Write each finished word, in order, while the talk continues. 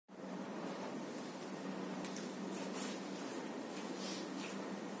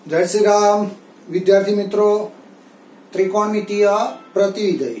जय श्री राम विद्यार्थी मित्रों त्रिकोणमितीय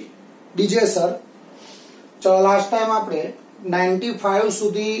प्रतिविधेय डीजे सर चलो लास्ट टाइम आपणे 95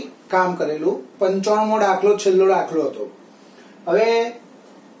 सुधी काम करेलू 95मो दाखलो छेल्लो दाखलो हतो। हवे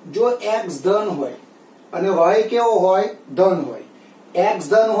जो x धन होय अने y केवो होय धन होय x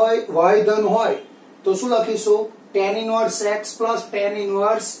धन होय y धन होय तो शुं लखीशुं tan inverse x plus tan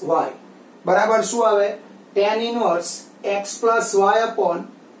inverse y बराबर शुं आवे tan inverse x plus y upon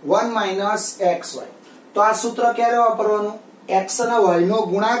 1 minus xy। तो आ सूत्र क्यारे वापरवानुं x અને y નો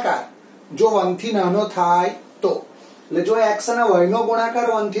ગુણાકાર જો 1 થી નાનો થાય તો એટલે જો x અને y નો ગુણાકાર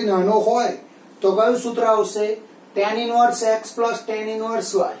 1 થી નાનો હોય તો કયું સૂત્ર આવશે tan inverse x plus tan inverse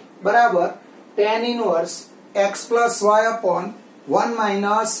y બરાબર tan inverse x plus y upon 1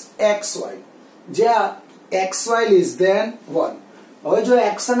 minus xy જ્યાં xy લેસ ધેન 1। હવે જો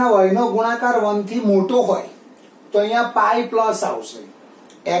x અને y નો ગુણાકાર 1 થી મોટો હોય તો અહીંયા પાઈ પ્લસ આવશે।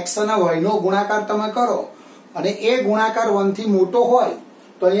 x અને y નો ગુણાકાર તમે કરો અને એ ગુણાકાર 1 થી મોટો હોય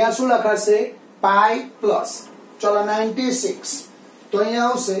તો અહીંયા શું લખાશે પાઈ પ્લસ। ચલો 96 તો અહીંયા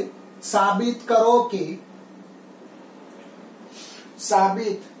આવશે સાબિત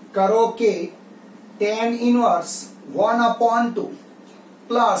કરો કે tan inverse 1 upon 2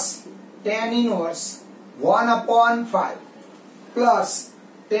 plus tan inverse 1 upon 5 plus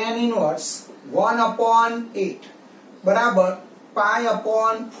tan inverse 1 upon 8 બરાબર પાઈ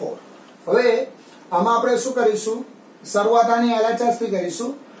अपॉन 4। હવે આમાં આપણે શું કરીશું શરૂઆત આની LHS થી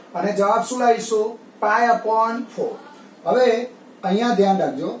કરીશું અને જવાબ શું લાવીશું પાઈ अपॉन 4। હવે અહીંયા ધ્યાન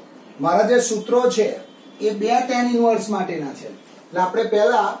રાખજો મારા જે સૂત્રો છે એ બે tan ઇનવર્સ માટેના છે એટલે આપણે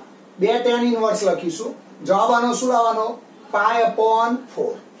પહેલા બે tan ઇનવર્સ લખીશું જવાબ આનો શું લાવવાનો પાઈ अपॉन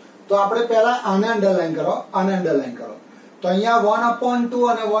 4। તો આપણે પહેલા આને અંડરલાઈન કરો તો અહીંયા 1 upon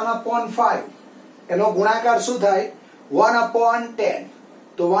 2 અને 1 upon 5 એનો ગુણાકાર શું થાય 1 upon 10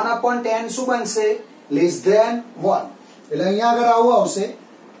 तो 1 upon 10 શું બનશે લેસ ધેન 1 એટલે અહીંયા આગળ આવું આવશે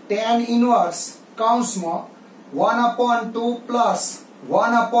tan ઇનવર્સ કૌંસમાં 1 upon 2 પ્લસ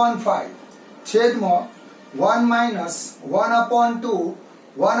 1 upon 5 છેદમાં 1 minus 1 upon 2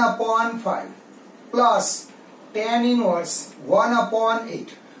 1 upon 5 plus tan inverse 1 upon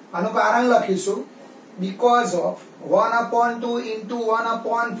 8 આનું કારણ લખીશું because of 1 upon 2 into 1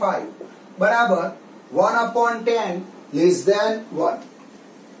 upon 5 બરાબર 1 upon 10 less than 1।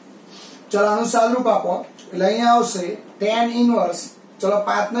 चलो આનું સાદુરૂપ આપો એટલે અહીંયા આવશે tan ઇનવર્સ ચલો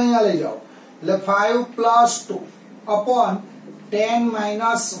 5 ને અહીંયા લઈ જાઓ એટલે 5 plus 2 upon 10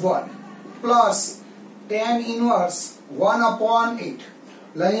 minus 1 plus tan inverse 1 upon 8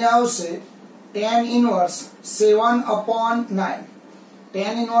 એટલે અહીંયા આવશે tan inverse 7 upon 9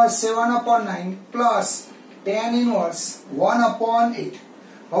 tan inverse 7 upon 9 plus tan inverse 1 upon 8।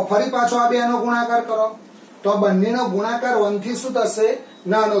 હવે ફરી પાછો આ બેનો ગુણાકાર કરો तो બંનેનો ગુણાકાર 1 થી શું થશે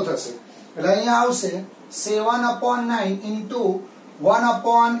નાનો થશે એટલે અહીંયા આવશે 7 upon 9 into 1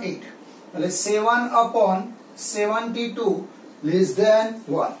 upon 8 એટલે 7 upon 72 less than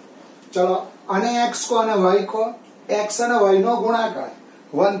 1। ચલો આને x કો અને y કો x અને y નો ગુણાકાર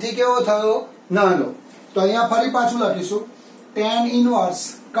 1 થી કેવો થયો નાનો તો અહીંયા ફરી પાછું લખીશું tan ઇનવર્સ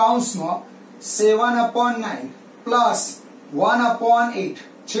કૌંસમાં 7 upon 9 plus 1 upon 8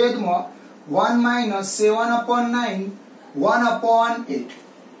 છેદમાં 1 minus 7 upon 9 1 upon 8।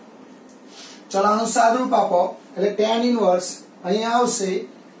 चलो આનું સાદુરૂપ આપો એટલે tan ઇનવર્સ અહીંયા આવશે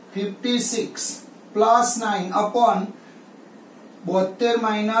 56 plus 9 upon 72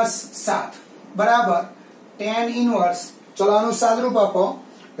 minus 7 બરાબર tan ઇનવર્સ ચલો આનું સાદુરૂપ આપો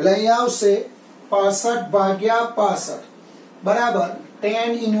એટલે અહીંયા આવશે 65 ભાગ્યા 65 બરાબર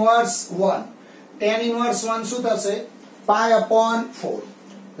tan ઇનવર્સ 1 tan ઇનવર્સ 1 શું થશે પાઈ upon 4।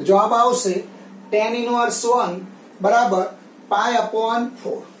 जवाब आवशे tan इनवर्स 1 बराबर पाई अपॉन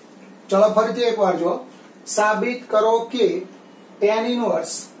 4। चलो फरीथी एक बार जो साबित करो कि tan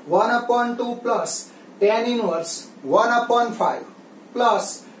inverse 1 upon 2 plus tan inverse 1 upon 5 plus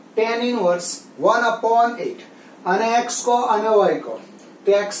tan inverse 1 upon 8 અને x को અને y को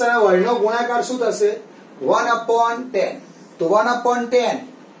तो x અને y નો ગુણાકાર શું થશે 1 upon 10 तो 1 upon 10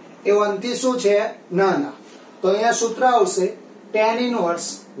 એ 1 થી શું છે નાના તો અહીંયા સૂત્ર આવશે tan inverse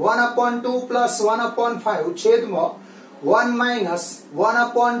 1 upon 2 plus 1 upon 5 છેદમાં 1 minus 1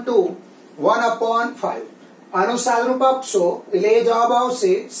 upon 2 1 upon 5 આનું સાદુરૂપ આપશો એટલે એ જવાબ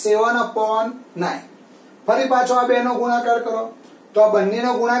આવશે 7 upon 9। ફરી પાછો આ બેનો ગુણાકાર કરો તો આ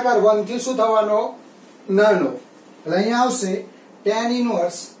બંનેનો ગુણાકાર 1 થી શું થવાનો નાનો એટલે અહીંયા આવશે tan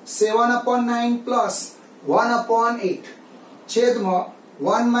inverse 7 upon 9 plus 1 upon 8 છેદમાં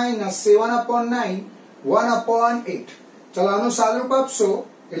 1 minus 7 upon 9 1 upon 8। चलो આનું સાદુરૂપ આપશો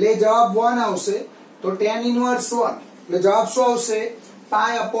એટલે જવાબ 1 આવશે તો tan ઇનવર્સ 1 એટલે જવાબ શું આવશે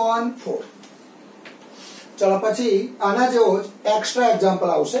પાઈ અપોન 4. ચલો પછી આના જેવો જ એક્સ્ટ્રા એક્ઝામ્પલ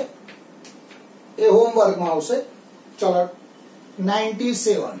આવશે, એ હોમવર્કમાં આવશે. ચલો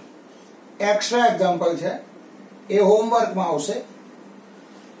 97 એક્સ્ટ્રા એક્ઝામ્પલ છે, એ હોમવર્કમાં આવશે.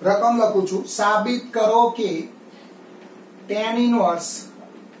 રકમ લખું છું. સાબિત કરો કે tan inverse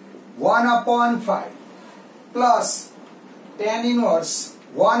 1/5 plus tan inverse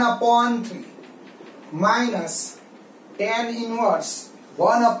 1/3 minus tan inverse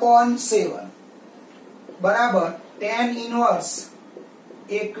 1/7 બરાબર tan ઇનવર્સ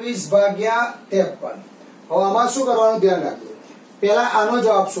 21/53. હવે આમાં શું કરવાનું ધ્યાન રાખજો. પહેલા આનો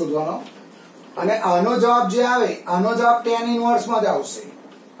જવાબ શોધવાનો, અને આનો જવાબ જે આવે આનો જવાબ tan ઇનવર્સ માં જ આવશે,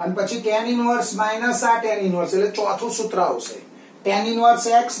 અને પછી tan ઇનવર્સ માઇનસ આ tan ઇનવર્સ, એટલે ચોથું સૂત્ર આવશે. tan inverse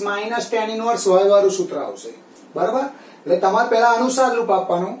x minus tan inverse y વાળું સૂત્ર આવશે. બરાબર? એટલે તમારે પહેલા અનુસાર રૂપ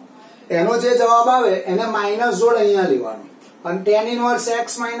આપવાનું, એનો જે જવાબ આવે એને માઇનસ જોડ અહીંયા લેવાનું, અને tan inverse x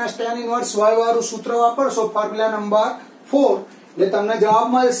minus tan inverse y વાળું સૂત્ર વાપરશો ફોર્મ્યુલા નંબર 4, એટલે તમને જવાબ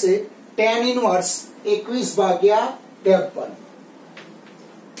મળશે tan ઇનવર્સ 21/53.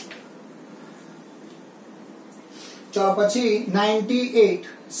 ચલો પછી 98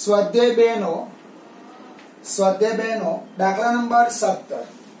 સ્વાધ્યાય 2 નો દાખલા નંબર 17.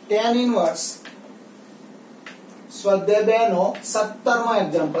 tan ઇનવર્સ સ્વાધ્યાય 2 નો 17મો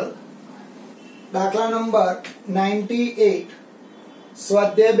એક્ઝામ્પલ. દાખલા નંબર 98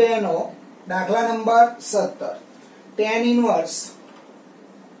 સ્વાધ્યાય 2 નો દાખલા number 17. tan inverse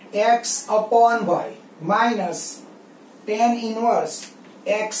x upon y minus tan inverse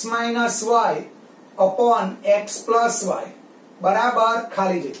x minus y upon x plus y બરાબર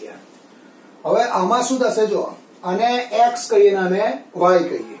ખાલી જગ્યા. હવે આમાં શું થશે, જો અને x કહીએ અને y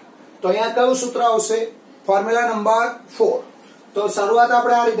કહીએ તો અહીંયા કયું સૂત્ર આવશે? Formula number 4. તો શરૂઆત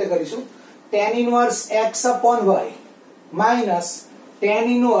આપણે આ રીતે કરીશું. tan inverse x upon y minus tan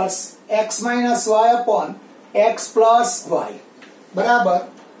inverse x minus y upon x plus y બરાબર.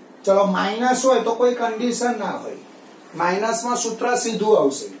 ચલો માઇનસ હોય તો કોઈ કન્ડિશન ના હોય, માઇનસ માં સૂત્ર સીધું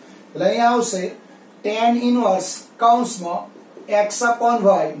આવશે. એટલે અહીંયા આવશે tan ઇનવર્સ કૌંસમાં x upon y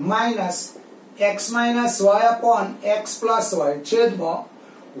minus x minus y upon x plus y છેદમાં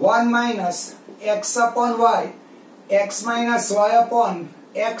 1 minus x upon y x minus y upon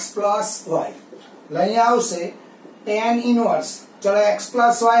x plus y. એટલે અહીંયા આવશે tan ઇનવર્સ, ચલો x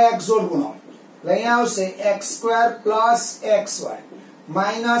plus y x જોડ ગુણો, એટલે અહીંયા આવશે x square plus xy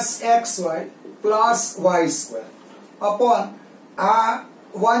minus xy plus y square upon આ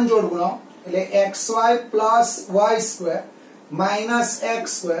 1 જોડ ગુણો, એટલે xy plus y square minus x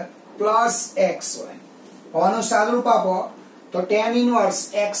square plus xy. આનું સાદુરૂપ આપો તો tan ઇનવર્સ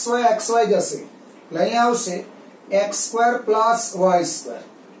xy જશે, એટલે અહીંયા આવશે x square plus y square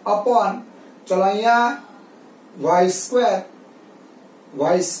upon, ચલો અહીંયા y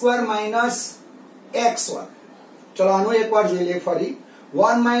square minus x1. ચલો આનું એકવાર જોઈ લઈએ ફરી.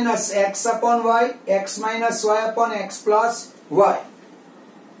 1 minus x upon y x minus y upon x plus y.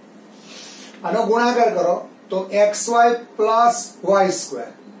 આનો ગુણાકાર કરો તો xy plus y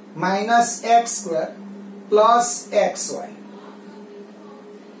square minus x square plus xy.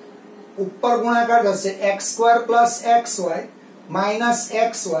 ઉપર ગુણાકાર થશે x square plus xy minus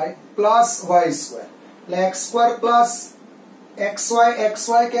xy plus y square. એટલે x square plus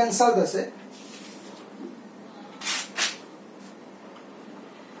xy cancel થશે.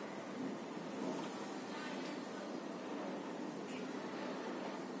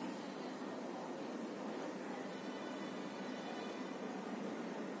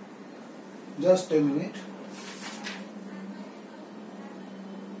 Just a minute.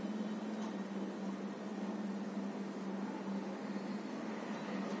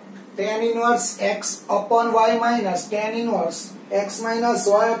 Tan inverse x upon y minus tan inverse x minus y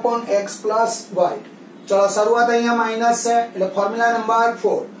upon x plus y. चलो શરૂઆત અહીંયા minus છે એટલે formula number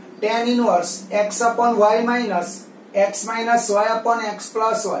 4. tan inverse x upon y minus x minus y upon x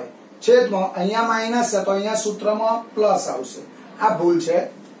plus y છેદમાં અહીંયા minus છે તો અહીંયા સૂત્રમાં પ્લસ આવશે. આ ભૂલ છે.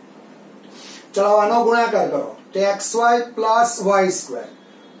 चलो આનો ગુણાકાર કરો તો xy plus y square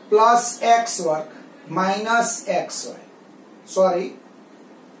plus x વર્ગ minus xy. સોરી,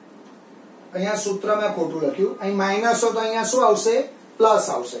 અહીંયા સૂત્ર મેં ખોટું લખ્યું, અહીં માઈનસ હોય તો અહીંયા શું આવશે? પ્લસ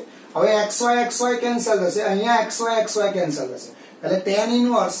આવશે. હવે xy કેન્સલ થશે, અહીંયા xy કેન્સલ થશે, એટલે tan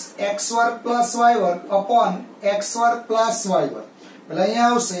ઇનવર્સ x વર્ગ plus y વર્ગ upon x વર્ગ plus y વર્ગ, એટલે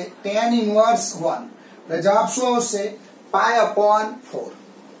અહીંયા આવશે tan ઇનવર્સ 1. એટલે જવાબ શું આવશે? પાઈ upon 4.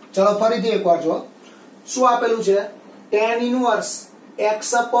 ચલો ફરીથી એકવાર જો શું આપેલું છે? tan inverse x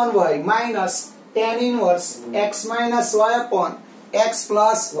upon y minus tan inverse x minus y upon x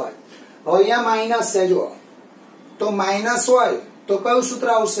plus y. હવે અહીંયા માઈનસ છે, જો તો માઈનસ હોય તો तो कયું सूत्र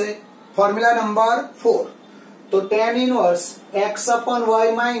आवशे फॉर्म्युला नंबर 4 तो tan inverse x upon y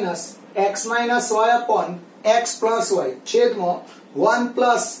minus x minus y upon x plus y छेद में 1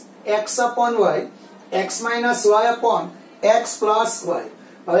 plus x upon y x minus y upon x plus y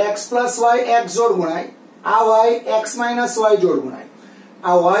और x plus y x जोड़ गुणाय आ y x minus y जोड़ गुणाय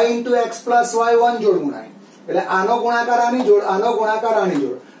आ y into x plus y 1 जोड़ गुणाय એટલે આનો ગુણાકાર આની જોડ આનો ગુણાકાર આની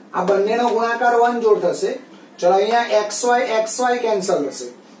જોડ આ બંનેનો ગુણાકાર 1 જોડ થશે ચલો અહીંયા xy કેન્સલ થશે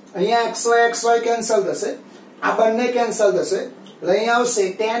અહીંયા xy કેન્સલ થશે આ બંને કેન્સલ થશે એટલે અહીંયા આવશે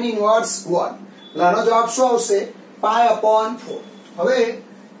tan ઇન્વર્સ 1 એટલે આનો જવાબ શું આવશે પાઈ upon 4 હવે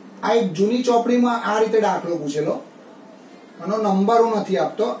આ એક જૂની ચોપડીમાં આ રીતે દાખલો પૂછેલો આનો નંબર હું નથી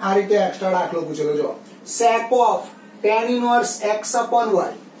આપતો આ રીતે એક્સ્ટ્રા દાખલો પૂછેલો જો sec of tan inverse x upon y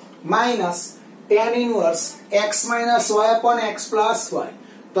minus tan inverse x minus y upon x plus y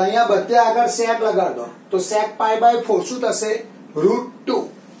तो અહીંયા બધે આગળ sec લગાડ દો તો sec pi by 4 શું થશે √2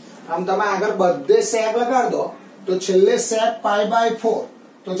 આમ તમે આગળ બધે sec લગાડ દો તો છેલ્લે sec pi by 4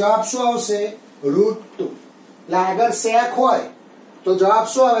 તો જવાબ શું આવશે √2 એટલે આગળ sec હોય તો જવાબ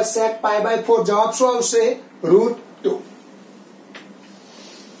શું આવે sec pi by 4 જવાબ શું આવશે √2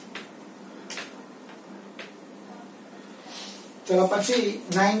 चलो પછી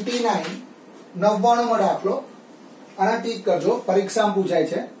 99 99મો દાખલો આના ટીક કરજો પરીક્ષામાં પૂછાય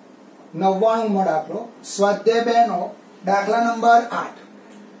છે 99મો દાખલો સ્વાધ્યાય 2 નો દાખલા નંબર 8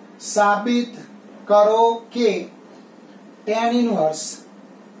 સાબિત કરો કે tan inverse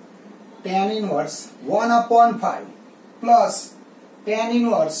 1/5 plus tan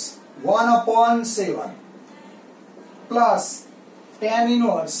inverse 1/7 plus tan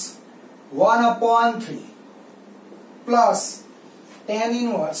inverse 1/3 plus tan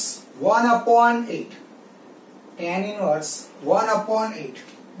inverse 1/8 tan inverse 1/8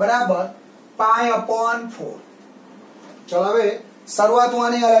 बराबर पाई upon 4 चलो હવે શરૂઆત હું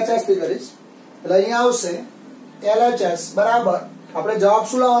આની LHS થી કરીશ એટલે અહીંયા આવશે LHS બરાબર આપણે જવાબ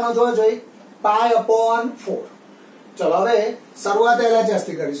શું લાવવાનો જોઈએ પાઈ upon 4 ચલો હવે શરૂઆત LHS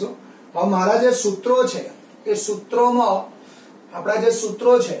થી કરીશું હવે મારા જે સૂત્રો છે એ સૂત્રોમાં આપણા જે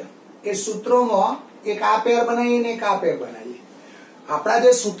સૂત્રો છે એ સૂત્રોમાં એક આ પેર બનાવીએ ને એક આ પેર બનાવીએ આપણા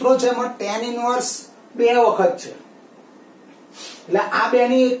જે સૂત્રો છે એમાં tan ઇન્વર્સ બે વખત છે એટલે આ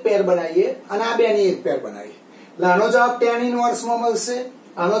બેની એક પેર બનાવીએ અને આ બેની એક પેર બનાવીએ એટલે આનો જવાબ tan ઇન્વર્સ માં મળશે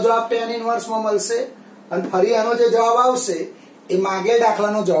આનો જવાબ tan ઇન્વર્સ માં મળશે અને ફરી આનો જે જવાબ આવશે એ માગેલ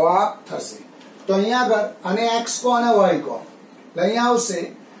દાખલાનો જવાબ થશે તો અહીંયા આગળ આને x કો અને y કો એટલે અહીંયા આવશે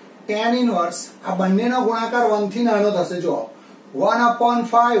tan ઇન્વર્સ આ બંનેનો ગુણાકાર 1 થી નાનો થશે જો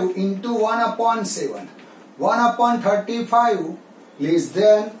 1/5 into 1/7 1/35 less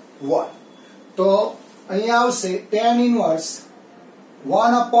than 1 तो અહીંયા આવશે tan inverse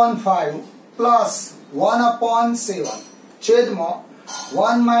 1/5 plus 1/7 છેદમાં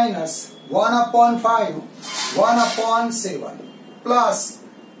 1 minus 1/5 1/7 plus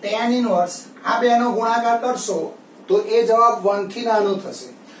tan inverse આ બેનો ગુણાકાર કરશો તો એ જવાબ 1 થી નાનો થશે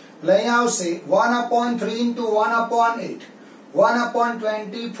એટલે અહીંયા આવશે 1/3 into 1/8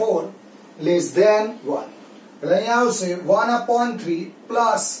 1/24 less than 1 એટલે અહીંયા આવશે 1/3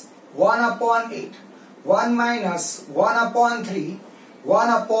 plus 1/8 1 minus 1/3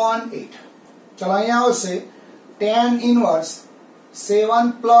 1/8 चलो અહીંયા આવશે tan inverse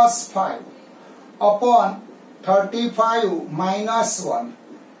 7 plus 5 upon 35 minus 1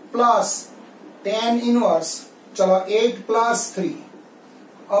 plus tan inverse चलो 8 plus 3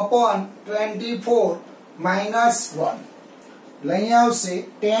 upon 24 minus 1 લઈ આવશે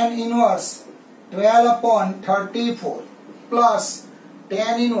tan inverse 12 upon 34 plus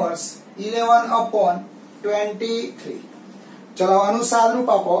tan inverse 11 upon 23 ચલો અનુસાદ રૂપ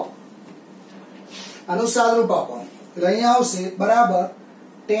આપો લઈ આવશે બરાબર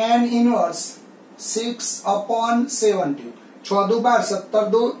tan inverse 6 upon 17 6 દુ 12 17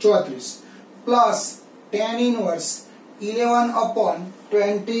 દુ 34 plus tan inverse 11 upon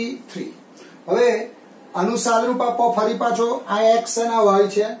 23 હવે અનુસાદ રૂપ આપો ફરી પાછો આ x અને y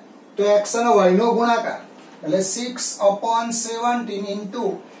છે તો x અને y નો ગુણાકાર એટલે 6 upon 17 into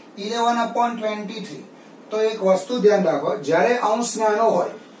 11 upon 23 તો એક વસ્તુ ધ્યાન રાખો જ્યારે અંશ નાનો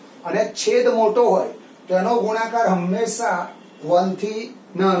હોય અને છેદ મોટો હોય તો એનો ગુણાકાર હંમેશા 1 થી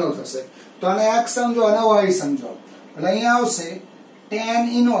નાનો થશે તો આને x સમજો અને y સમજો એટલે અહીંયા આવશે tan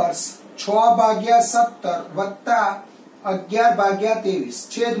inverse 6/17 વત્તા 11/23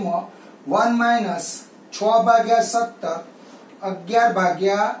 છેદમાં 1 minus 6/17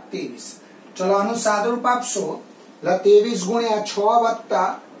 11/23 चलो આનું સાદુરૂપ આપશો એટલે 23 ગુણ્યા 6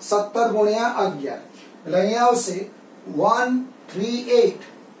 વત્તા 17 ગુણ્યા 11 એટલે અહીંયા આવશે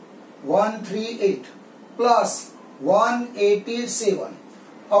 138 પ્લસ 187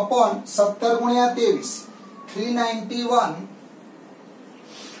 अपॉन 17 गुणिया 23 391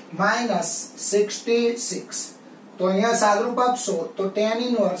 माइनस 66 तो अहींया सादरूप आपशो तो tan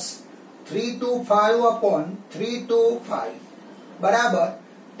इनवर्स 325 अपॉन 325 बराबर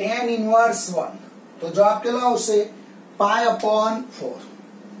tan इनवर्स 1 तो जवाब केटलो आवशे पाई अपॉन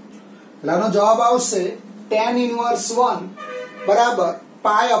 4 लानो जवाब आवशे tan इनवर्स 1 बराबर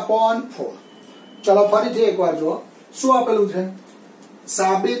पाई अपॉन 4 चलो फरीथी एक बार जो शू आपेलू छे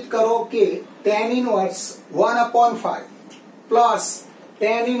साबित करो कि tan inverse 1 upon 5 plus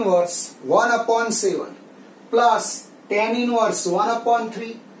tan inverse 1 upon 7 plus tan inverse 1 upon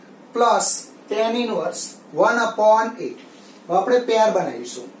 3 plus tan inverse 1 upon 8 આપણે પેર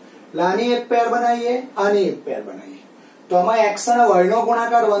બનાવીશું લાની એક પેર બનાવીએ આની એક પેર બનાવીએ તો આમાં x અને y નો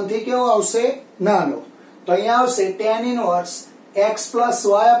ગુણાકાર 1 થી કેવો આવશે નાનો તો અહીંયા આવશે tan inverse x plus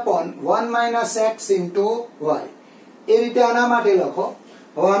y upon 1 minus x into y એ રીતે આના માટે લખો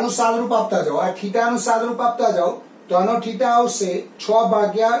હવે આનું સાદરૂપ આપતા જાઓ આ થીટાનું સાદરૂપ આપતા જાઓ તો આનો થીટા આવશે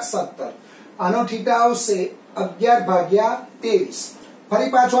 6/17 આનો થીટા આવશે 11/23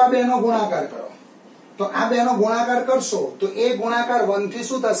 ફરી પાછો આ બેનો ગુણાકાર કરો तो आ बेनो गुणाकार करशो तो ए गुणाकार 1 થી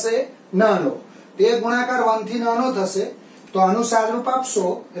શું થશે નાનો તે ગુણાકાર 1 થી નાનો થશે તો આનું સાદરૂપ આપશો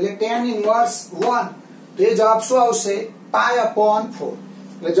એટલે tan ઇનવર્સ 1 તે જવાબ શું આવશે પાઈ અપોન 4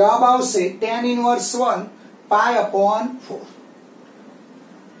 એટલે જવાબ આવશે tan ઇનવર્સ 1 પાઈ અપોન 4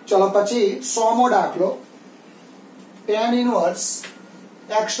 ચલો પછી 100 મો દાખલો tan ઇનવર્સ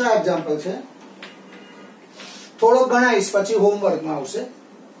એક્સ્ટ્રા એક્ઝામ્પલ છે થોડો ગણાઈશ પછી હોમવર્ક માં આવશે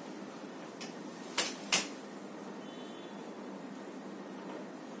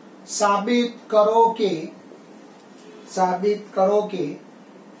साबित करो कि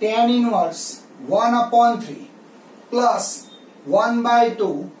tan inverse 1 upon 3 plus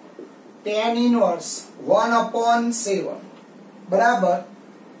 1/2 tan inverse 1 upon 7 बराबर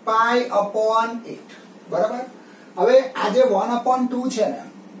पाई upon 8 बराबर હવે આ જે 1 upon 2 છે ને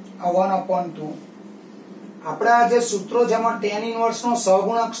આ 1 upon 2 આપણા જે સૂત્રો જેમાં tan ઇનવર્સ નો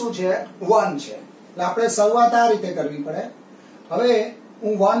સહગુણક શું છે 1 છે એટલે આપણે શરૂઆત આ રીતે કરવી પડે હવે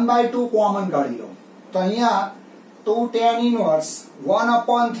હું 1/2 કોમન કાઢી લઉં તો અહીંયા 2 tan inverse 1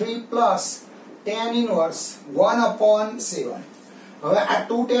 upon 3 plus tan inverse 1 upon 7 હવે આ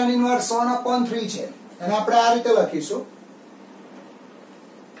 2 tan ઇનવર્સ 1 upon 3 છે અને આપણે આ રીતે લખીશું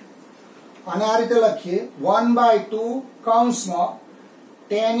અને આ રીતે લખીએ 1/2 કૌંસમાં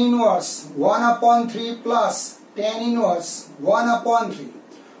tan inverse 1 upon 3 plus tan inverse 1 upon 3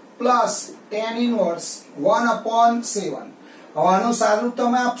 plus tan inverse 1 upon 7 હવે આનો સાદરૂપ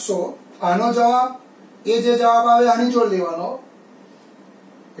તમે આપશો આનો જવાબ એ જે જવાબ આવે આની જોડ લેવાનો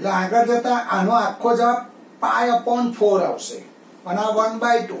એટલે આગળ જતા આનો આખો જવાબ પાઈ અપોન 4 આવશે અને આ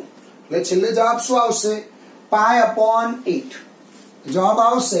 1/2 એટલે છેલ્લે જવાબ શું આવશે પાઈ અપોન 8 જવાબ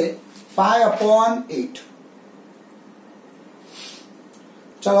આવશે પાઈ અપોન 8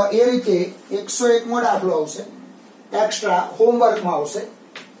 ચલો એ રીતે 101 મો દાખલો આવશે એક્સ્ટ્રા હોમવર્કમાં આવશે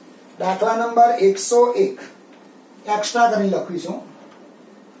દાખલા નંબર 101 एक्स्ट्रा करी लखीशुं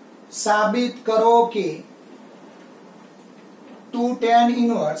साबित करो कि 2 tan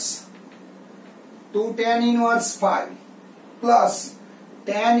inverse 5 plus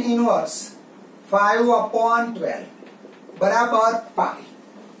tan inverse 5 upon 12 बराबर पाई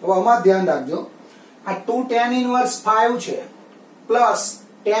तो आमां ध्यान राखजो आ 2 tan इनवर्स 5 छे प्लस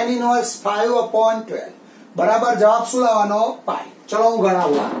tan इनवर्स 5 upon 12 बराबर जवाब शुं लावવાનો पाई चलो हूँ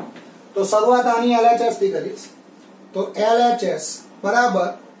गणावुं तो शुरुआत आनी LHS थी करीश तो LHS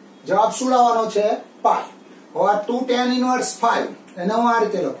बराबर जवाब શું લાવવાનો છે પાઈ હવે આ 2 tan ઇનવર્સ 5 એને હું આ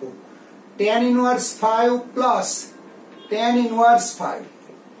રીતે લખું tan inverse 5 plus tan inverse 5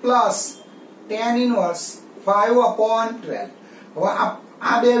 plus tan inverse 5 upon 12 હવે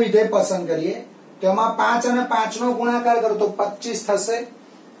આ બે વિધેય પસંદ કરીએ તો એમાં 5 અને 5 નો ગુણાકાર કરો તો 25 થશે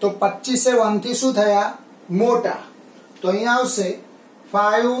તો 25 એ 1 થી શું થયા મોટા તો અહીંયા આવશે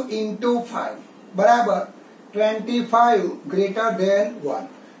 5 into 5 बराबर 25 greater than 1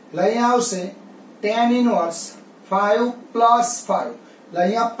 લઈ આવશે tan ઇનવર્સ 5 plus 5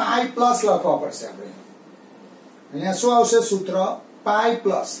 લઈ આ પાઈ પ્લસ લખવા પડશે આપણે અહીંયા શું આવશે સૂત્ર pi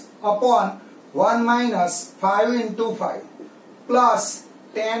plus upon 1 minus 5 into 5 plus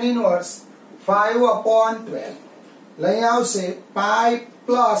tan inverse 5 upon 12 લઈ આવશે પાઈ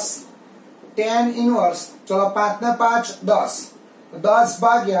પ્લસ tan ઇનવર્સ ચલો 5 ને 5 10 10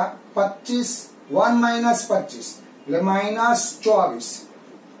 ભાગ્યા 25 1 minus 25 એટલે minus 24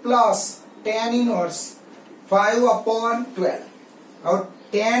 plus tan inverse 5 upon 12 और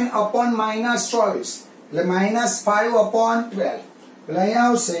 10 upon minus 24 એટલે minus 5 upon 12 એટલે અહીંયા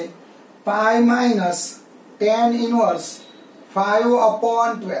આવશે pi minus tan inverse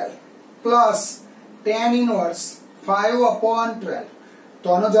 5/12 plus tan inverse 5/12 તો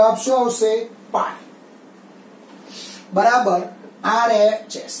આનો જવાબ શું આવશે પાઈ બરાબર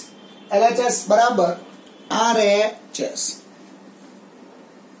RHS LHS બરાબર RHS.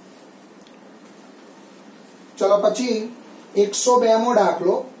 ચલો પછી 102 મો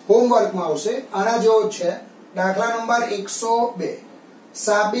દાખલો હોમવર્કમાં આવશે આના જેવો છે દાખલા નંબર 102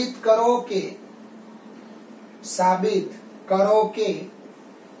 સાબિત કરો કે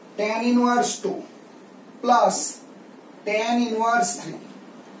tan inverse 2 plus tan inverse 3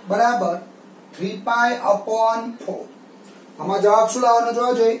 બરાબર 3π/4 આમાં જવાબ શું લાવવાનો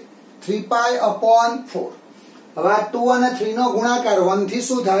જોવો જોઈએ 3π/4 હવે આ 2 અને 3 નો ગુણાકાર 1 થી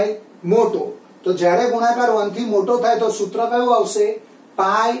શું થાય મોટો તો જ્યારે ગુણાકાર 1 થી મોટો થાય તો સૂત્ર કયું આવશે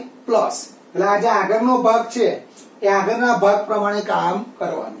પાઈ પ્લસ એટલે આ જે આગળનો ભાગ છે એ આગળના ભાગ પ્રમાણે કામ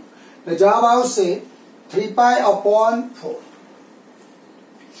કરવાનું એટલે જવાબ આવશે 3π/4.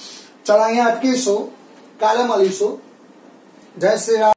 ચલો અહીંયા અટકીશું કાલે મળીશું જય શ્રી રામ.